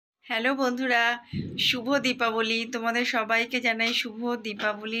Hello বন্ধুরা, শুভ দীপাবলি। তোমাদের সবাইকে জানাই শুভ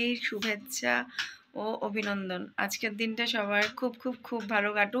দীপাবলির শুভেচ্ছা ও অভিনন্দন। আজকের দিনটা সবার খুব খুব খুব ভালো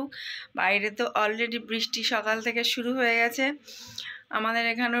কাটুক। বাইরে তো অলরেডি বৃষ্টি সকাল থেকে শুরু হয়ে গেছে, আমাদের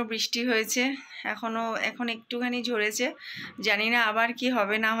এখানেও বৃষ্টি হয়েছে, এখন একটুখানি ঝরেছে। জানি না আবার কি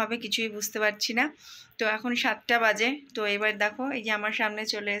হবে না হবে, কিছুই বুঝতে পারছি না। তো এখন 7টা বাজে। তো এবার দেখো, এই যে আমার সামনে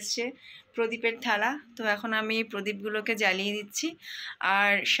চলে এসছে প্রদীপের থালা। তো এখন আমি প্রদীপগুলোকে জ্বালিয়ে দিচ্ছি।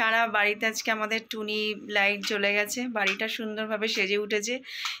 আর সারা বাড়িতে আজকে আমাদের টুনি লাইট জ্বলে গেছে, বাড়িটা সুন্দরভাবে সেজে উঠেছে।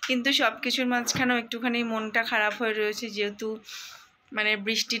 কিন্তু সব কিছুর মাঝখানেও একটুখানি মনটা খারাপ হয়ে রয়েছে, যেহেতু মানে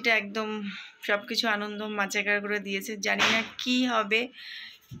বৃষ্টিটা একদম সব কিছু আনন্দ মাচাকার করে দিয়েছে। জানি না কি হবে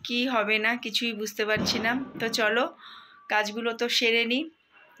কি হবে না, কিছুই বুঝতে পারছি না। তো চলো, কাজগুলো তো সেরে নিই।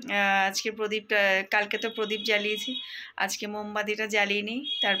 আজকে প্রদীপটা, কালকে তো প্রদীপ জ্বালিয়েছি, আজকে মোমবাতিটা জ্বালিয়ে নিই।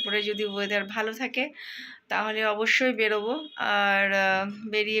 তারপরে যদি ওয়েদার ভালো থাকে তাহলে অবশ্যই বেরোবো। আর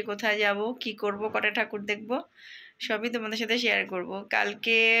বেরিয়ে কোথায় যাব, কি করব, কটা ঠাকুর দেখব, সবই তোমাদের সাথে শেয়ার করব।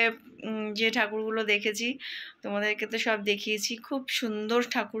 কালকে যে ঠাকুরগুলো দেখেছি তোমাদেরকে তো সব দেখিয়েছি, খুব সুন্দর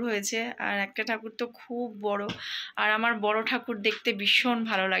ঠাকুর হয়েছে। আর একটা ঠাকুর তো খুব বড়, আর আমার বড় ঠাকুর দেখতে ভীষণ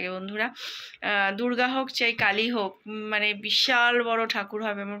ভালো লাগে বন্ধুরা। দুর্গা হোক চাই কালী হোক, মানে বিশাল বড় ঠাকুর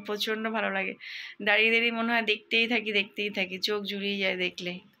হবে, আমার প্রচণ্ড ভালো লাগে। দাঁড়িয়ে দাঁড়িয়ে মনে হয় দেখতেই থাকি, চোখ জুড়িয়ে যায়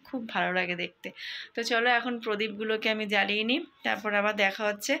দেখলে, খুব ভালো লাগে দেখতে। তো চলো এখন প্রদীপগুলোকে আমি জ্বালিয়ে নিই, তারপর আবার দেখা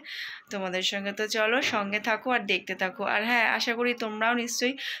হচ্ছে তোমাদের সঙ্গে। তো চলো, সঙ্গে থাকো আর দেখতে থাকো। আর হ্যাঁ, আশা করি তোমরাও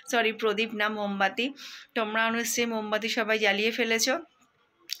নিশ্চয়ই, সরি প্রদীপ না, মোমবাতি, তোমরাও নিশ্চয়ই মোমবাতি সবাই জ্বালিয়ে ফেলেছো।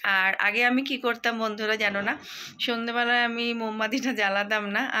 আর আগে আমি কি করতাম বন্ধুরা জানো না, সন্ধ্যেবেলায় আমি মোমবাতিটা জ্বালাতাম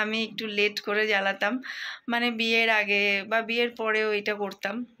না, আমি একটু লেট করে জ্বালাতাম। মানে বিয়ের আগে বা বিয়ের পরেও এটা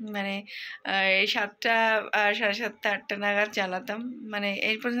করতাম, মানে এই 7টা 7:30 8টা নাগাদ জ্বালাতাম। মানে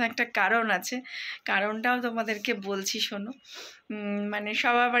এর পেছনে একটা কারণ আছে, কারণটাও তোমাদেরকে বলছি শোনো। মানে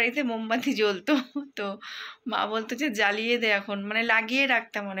সবার বাড়িতে মোমবাতি জ্বলতো, তো মা বলতো যে জ্বালিয়ে দে এখন, মানে লাগিয়ে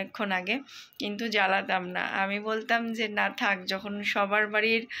রাখতাম অনেকক্ষণ আগে, কিন্তু জ্বালাতাম না। আমি বলতাম যে না থাক, যখন সবার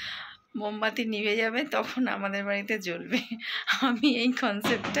বাড়ির মোমবাতি নিভে যাবে তখন আমাদের বাড়িতে জ্বলবে। আমি এই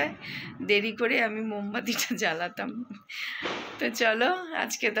কনসেপ্টটায় দেরি করে আমি মোমবাতিটা জ্বালাতাম। তো চলো,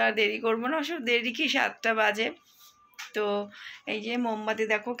 আজকে তো আর দেরি করবো না, অবশ্য দেরি কি, 7টা বাজে। তো এই যে মোমবাতি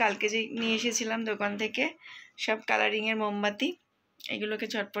দেখো, কালকে যে নিয়ে এসেছিলাম দোকান থেকে, সব কালারিংয়ের মোমবাতি, এগুলোকে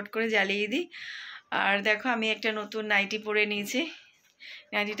চটপট করে জ্বালিয়ে দিই। আর দেখো, আমি একটা নতুন নাইটি পরে নিয়েছি।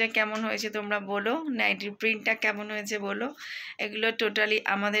 নাইটিটা কেমন হয়েছে তোমরা বলো, নাইটির প্রিন্টটা কেমন হয়েছে বলো। এগুলো টোটালি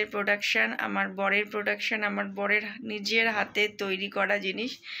আমাদের প্রোডাকশান, আমার বরের প্রোডাকশান, আমার বরের নিজের হাতে তৈরি করা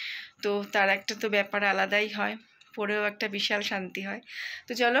জিনিস। তো তার একটা তো ব্যাপার আলাদাই হয়, পরেও একটা বিশাল শান্তি হয়।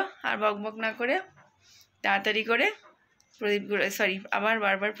 তো চলো, আর বকবক না করে তাড়াতাড়ি করে প্রদীপগুলো, সরি আবার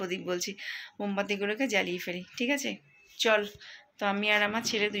বারবার প্রদীপ বলছি, মোমবাতিগুলোকে জ্বালিয়ে ফেলি, ঠিক আছে? চল, তো আমি আর আমার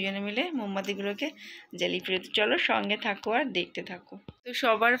ছেলে দুজনে মিলে মোমবাতিগুলোকে জ্বালিয়ে ফেলি। চলো, সঙ্গে থাকো আর দেখতে থাকো। তো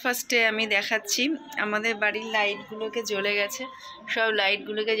সবার ফার্স্টে আমি দেখাচ্ছি, আমাদের বাড়ির লাইটগুলোকে জ্বলে গেছে, সব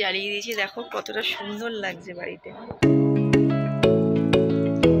লাইটগুলোকে জ্বালিয়ে দিয়েছি। দেখো কতটা সুন্দর লাগছে বাড়িতে।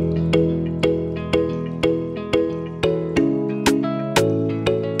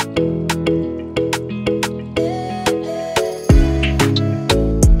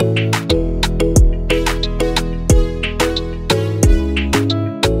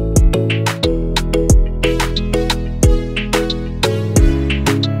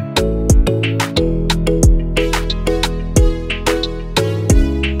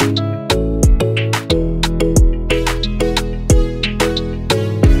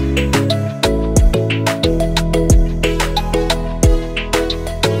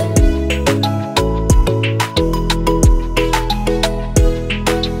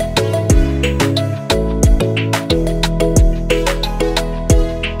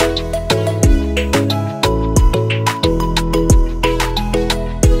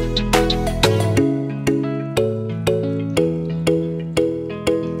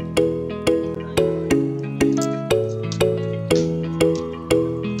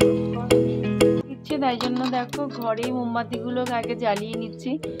 তাই জন্য দেখো, ঘরেই মোমবাতিগুলোকে আগে জ্বালিয়ে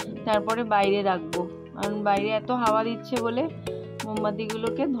নিচ্ছি, তারপরে বাইরে রাখবো, কারণ বাইরে এত হাওয়া দিচ্ছে বলে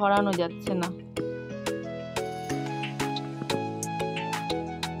মোমবাতিগুলোকে ধরানো যাচ্ছে না।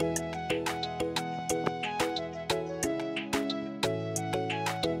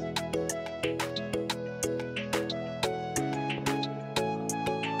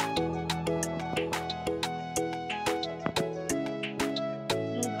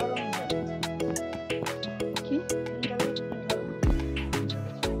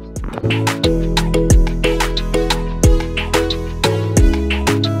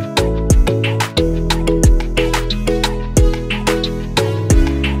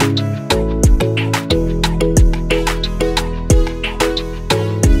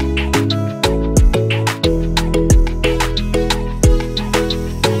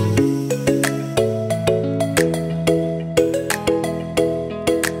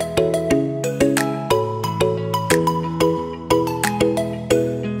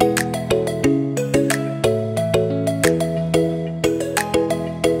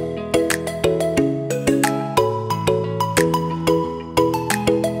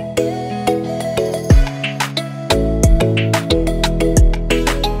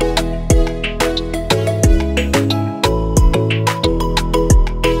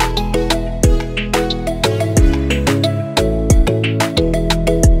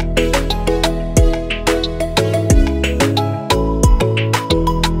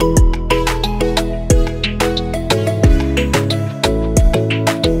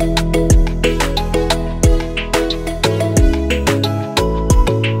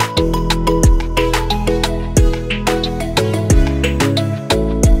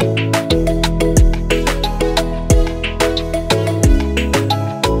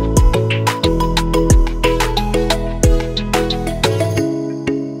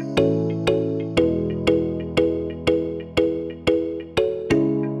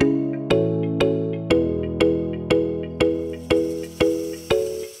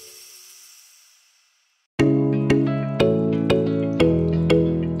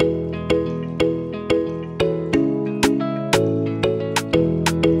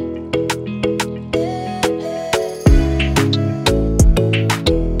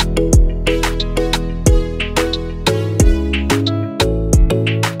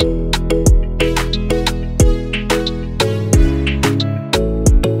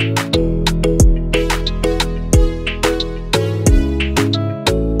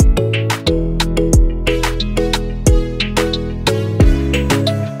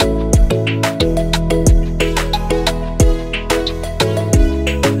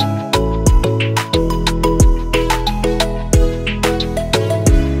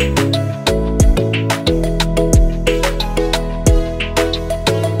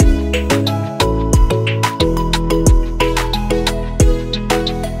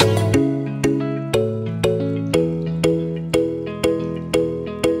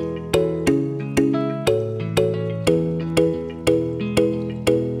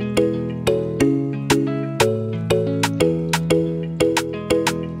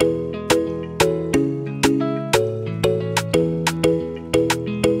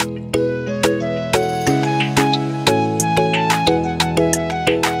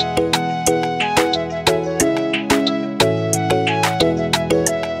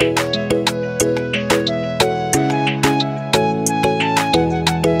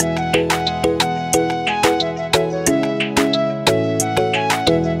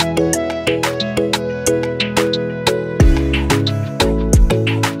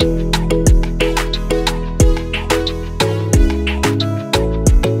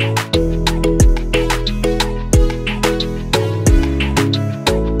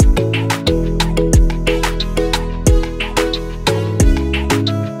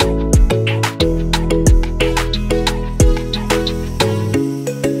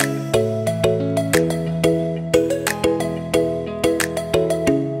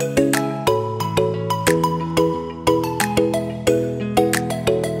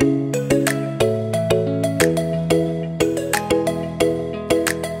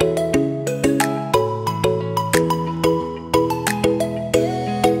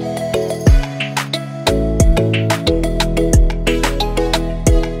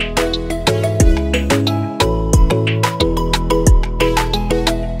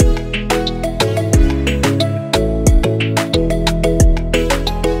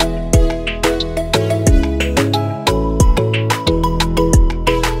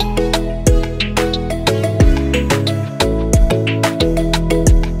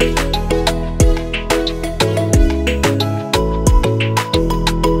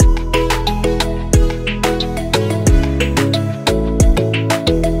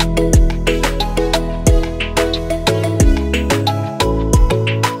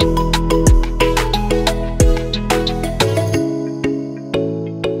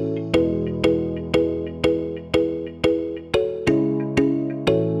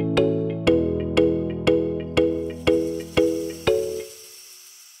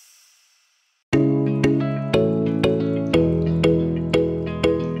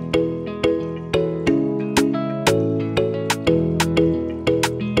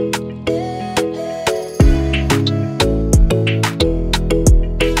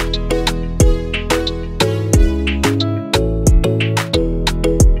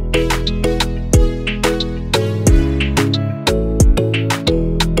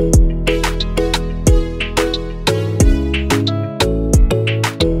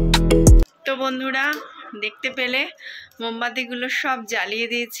 মোমবাতিগুলো সব জ্বালিয়ে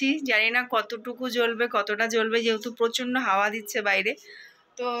দিয়েছি, জানি না কতটুকু জ্বলবে, কতটা জ্বলবে, যেহেতু প্রচণ্ড হাওয়া দিচ্ছে বাইরে।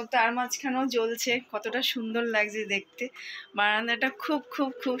 তো তার মাঝখানেও জ্বলছে, কতটা সুন্দর লাগছে দেখতে। বারান্দাটা খুব খুব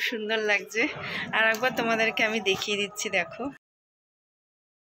খুব সুন্দর লাগছে। আর একবার তোমাদেরকে আমি দেখিয়ে দিচ্ছি, দেখো।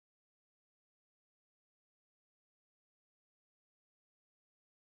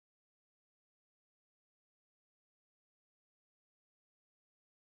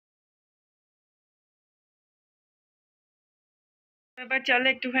 এবার চলো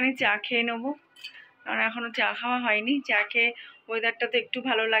একটুখানি চা খেয়ে নেবো, কারণ এখনো চা খাওয়া হয়নি। চা খেয়ে ওয়েদারটা তো একটু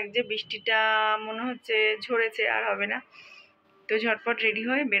ভালো লাগছে, বৃষ্টিটা মনে হচ্ছে ঝরেছে, আর হবে না। তো ঝটপট রেডি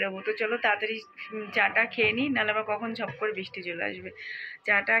হয়ে বেরোবো। তো চলো তাড়াতাড়ি চাটা খেয়ে নিই, নাহলে আবার কখন ঝপ করে বৃষ্টি চলে আসবে।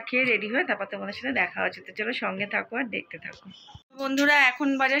 চাটা খেয়ে রেডি হয়ে তারপর তোমাদের সাথে দেখা হচ্ছে। তো চলো সঙ্গে থাকো আর দেখতে থাকো। বন্ধুরা, এখন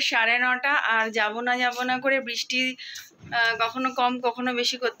বাজে 9:30, আর যাবো না করে বৃষ্টি কখনো কম কখনো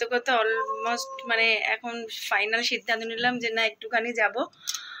বেশি করতে করতে অলমোস্ট মানে এখন ফাইনাল সিদ্ধান্ত নিলাম যে না, একটুখানি যাব,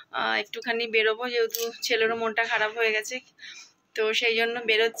 একটুখানি বেরোবো, যেহেতু ছেলেরও মনটা খারাপ হয়ে গেছে। তো সেই জন্য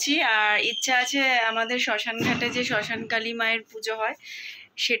বেরোচ্ছি। আর ইচ্ছা আছে আমাদের শ্মশান ঘাটে যে শ্মশান কালী মায়ের পুজো হয়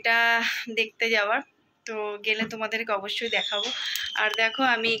সেটা দেখতে যাওয়ার। তো গেলে তোমাদেরকে অবশ্যই দেখাবো। আর দেখো,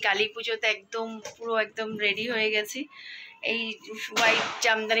 আমি কালী পুজোতে পুরো একদম রেডি হয়ে গেছি। এই হোয়াইট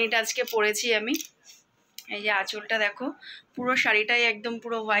জামদানিটা আজকে পরেছি আমি। এই যে আঁচলটা দেখো, পুরো শাড়িটাই একদম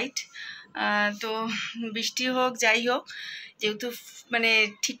পুরো হোয়াইট। তো বৃষ্টি হোক যাই হোক, যেহেতু মানে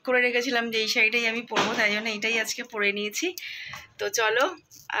ঠিক করে রেখেছিলাম যে এই শাড়িটাই আমি পরবো, তাই জন্য এইটাই আজকে পরে নিয়েছি। তো চলো,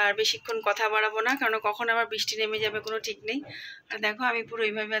 আর বেশিক্ষণ কথা বাড়াবো না, কারণ কখন আবার বৃষ্টি নেমে যাবে কোনো ঠিক নেই। আর দেখো, আমি পুরো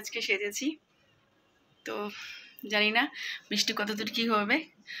এইভাবে আজকে সেজেছি। তো জানি না বৃষ্টি কতদূর কী হবে।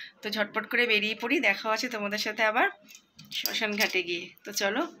 তো ঝটপট করে বেরিয়ে পড়ি, দেখা আছে তোমাদের সাথে আবার শ্মশান ঘাটে গিয়ে। তো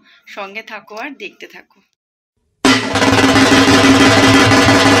চলো সঙ্গে থাকো আর দেখতে থাকো।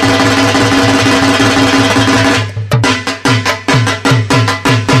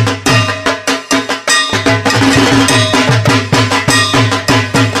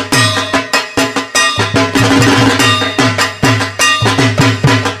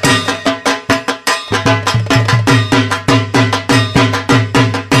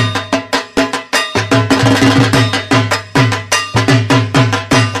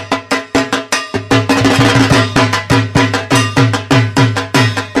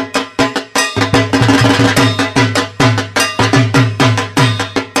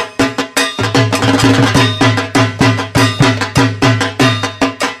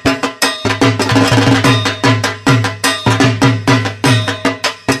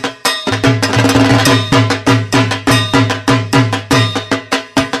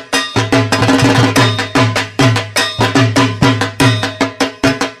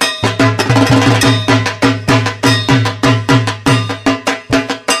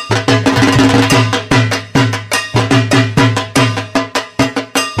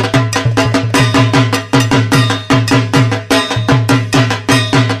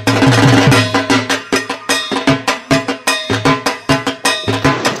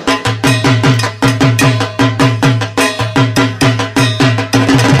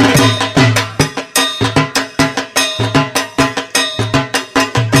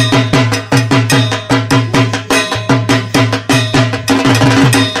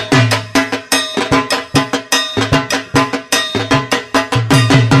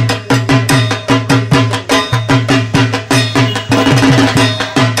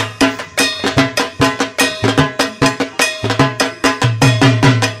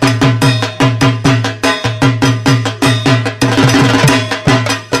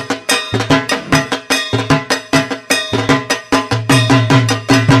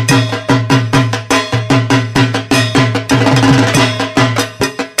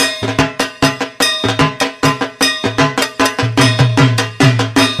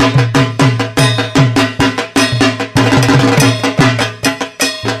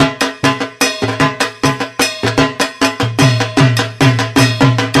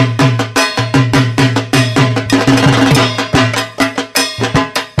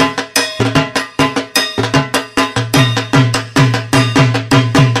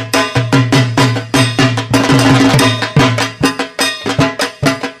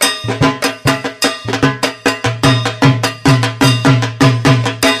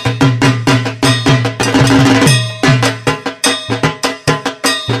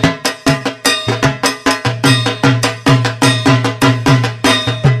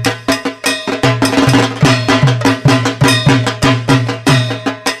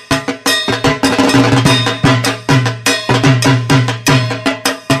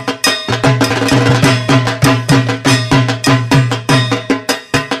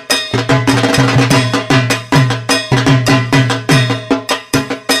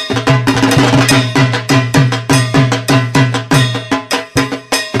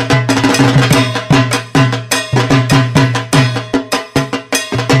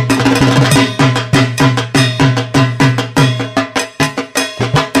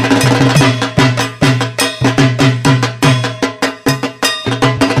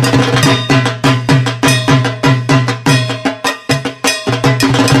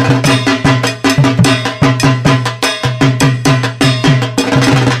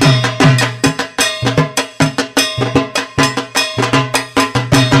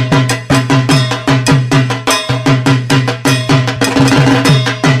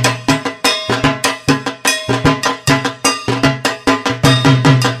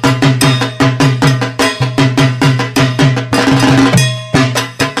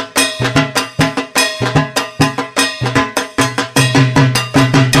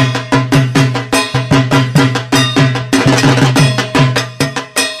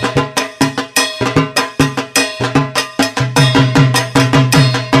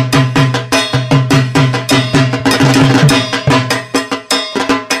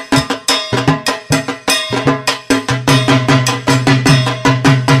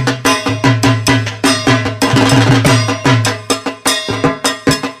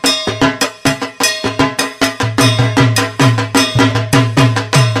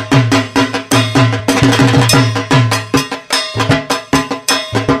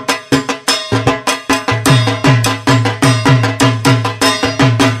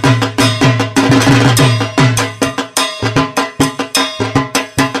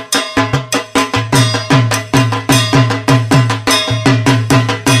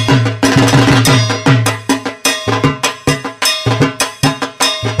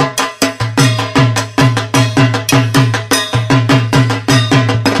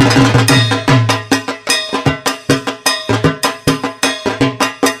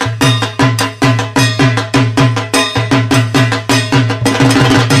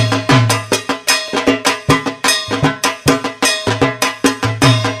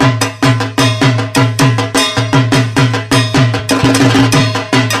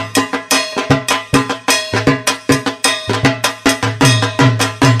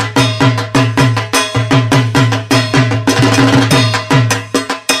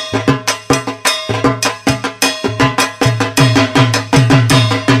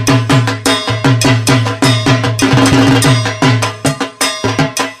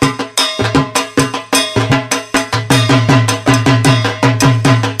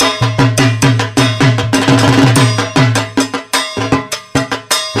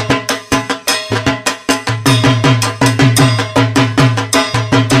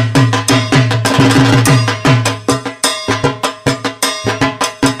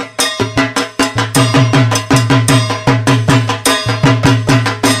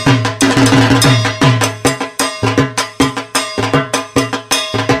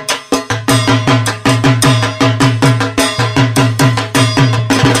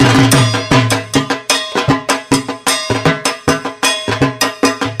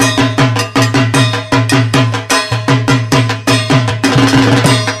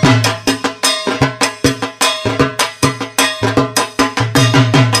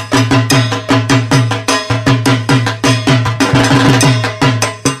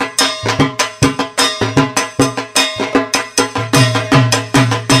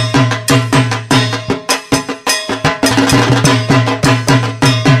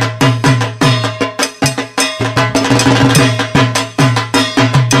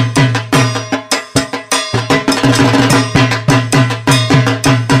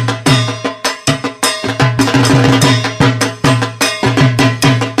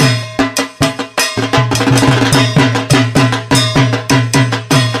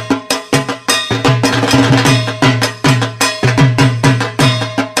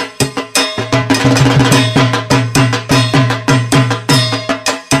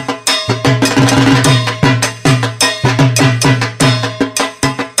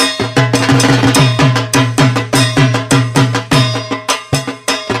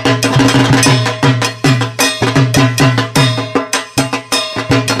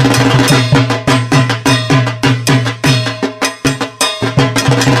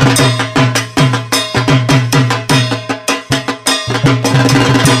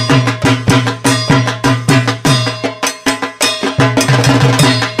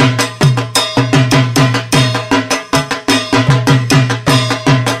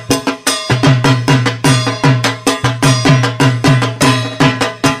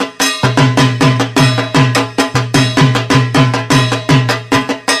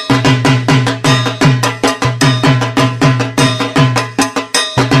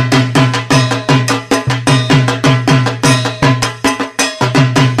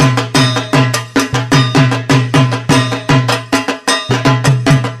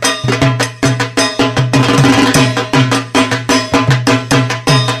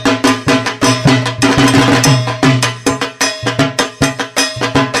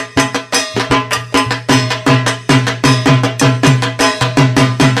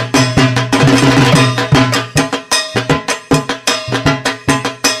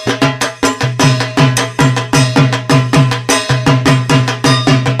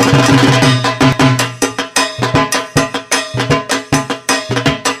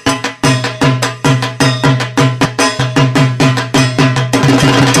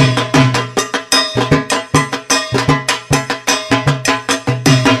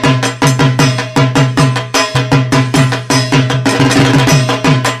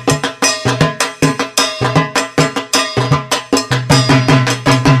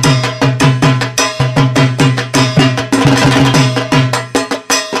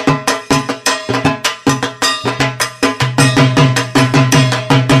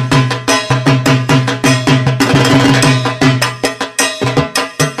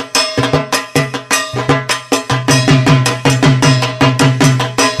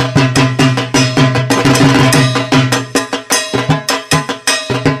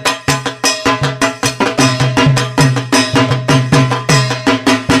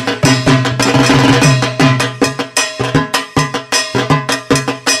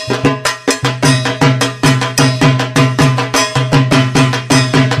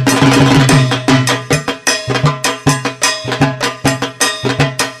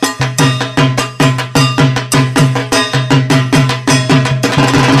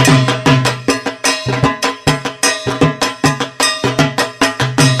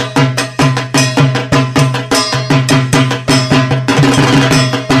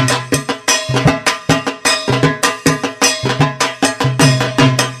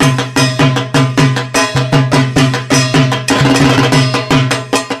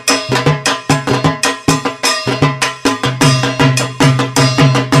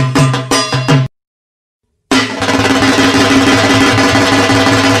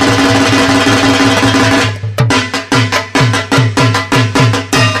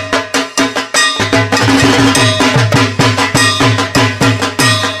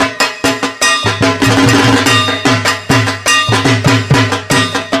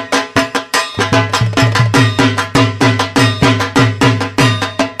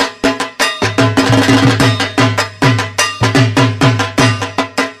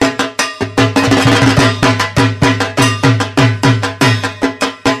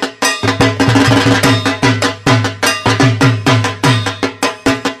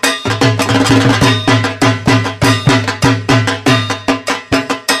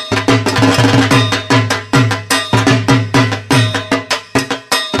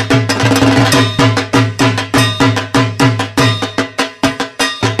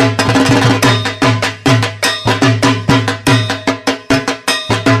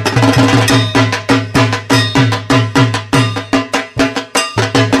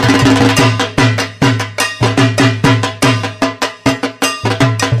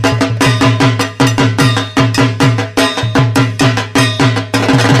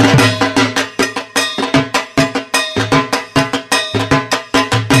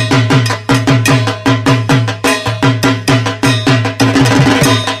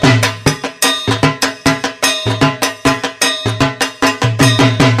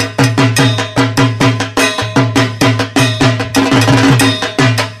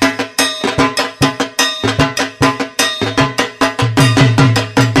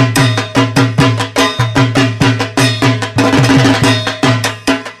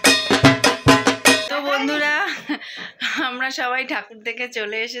 আমরা সবাই ঠাকুর দেখে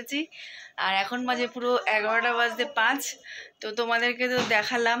চলে এসেছি আর এখন বাজে পুরো 11:05। তো তোমাদেরকে তো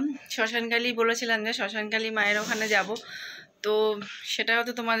দেখালাম শ্মশানকালী, বলেছিলাম যে শ্মশানকালী মায়ের ওখানে যাব, তো সেটাও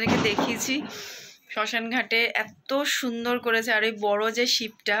তো তোমাদেরকে দেখিয়েছি। শ্মশান ঘাটে এত সুন্দর করেছে, আর ওই বড় যে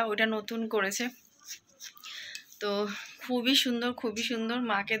শিবটা ওইটা নতুন করেছে, তো খুবই সুন্দর খুবই সুন্দর।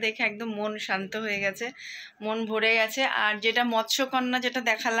 মাকে দেখে একদম মন শান্ত হয়ে গেছে, মন ভরে গেছে। আর যেটা মৎস্যকন্যা যেটা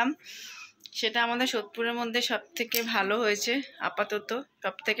দেখালাম সেটা আমাদের সোদপুরের মধ্যে সব থেকে ভালো হয়েছে, আপাতত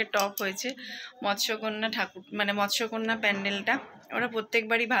সব থেকে টপ হয়েছে মৎস্যকন্যা ঠাকুর, মানে মৎস্যকন্যা প্যান্ডেলটা। ওরা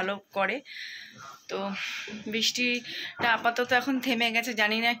প্রত্যেকবারই ভালো করে। তো বৃষ্টিটা আপাতত এখন থেমে গেছে,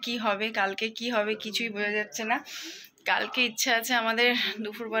 জানি না কি হবে, কালকে কি হবে কিছুই বোঝা যাচ্ছে না। কালকে ইচ্ছা আছে আমাদের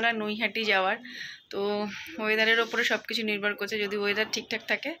দুপুরবেলা নৈহাটি যাওয়ার, তো ওয়েদারের ওপরে সব কিছু নির্ভর করছে। যদি ওয়েদার ঠিকঠাক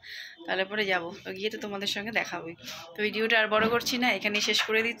থাকে তাহলে পরে যাবো, তো গিয়ে তো তোমাদের সঙ্গে দেখাবোই। তো ভিডিওটা আর বড় করছি না, এখানেই শেষ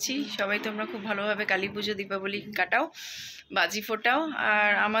করে দিচ্ছি। সবাই তোমরা খুব ভালোভাবে কালী পুজো দীপাবলি কাটাও, বাজি ফোটাও।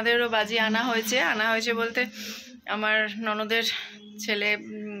 আর আমাদেরও বাজি আনা হয়েছে বলতে আমার ননদের ছেলে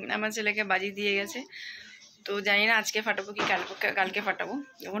আমার ছেলেকে বাজি দিয়ে গেছে। তো জানি না আজকে ফাটাবো কি কালকে ফাটাবো,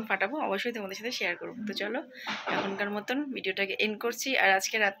 যখন ফাটাবো অবশ্যই তোমাদের সাথে শেয়ার করবো। তো চলো এখনকার মতন ভিডিওটাকে এন্ড করছি। আর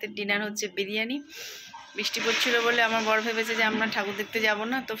আজকে রাতের ডিনার হচ্ছে বিরিয়ানি। বৃষ্টি পড়ছিল বলে আমার বর ভেবেছে যে আমরা ঠাকুর দেখতে যাব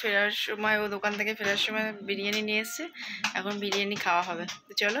না, তো ফেরার সময় ও দোকান থেকে ফেরার সময় বিরিয়ানি নিয়ে এসছে, এখন বিরিয়ানি খাওয়া হবে।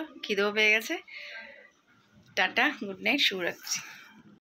 তো চলো খিদেও পেয়ে গেছে। টাটা, গুড নাইট, শুভ রাত্রি।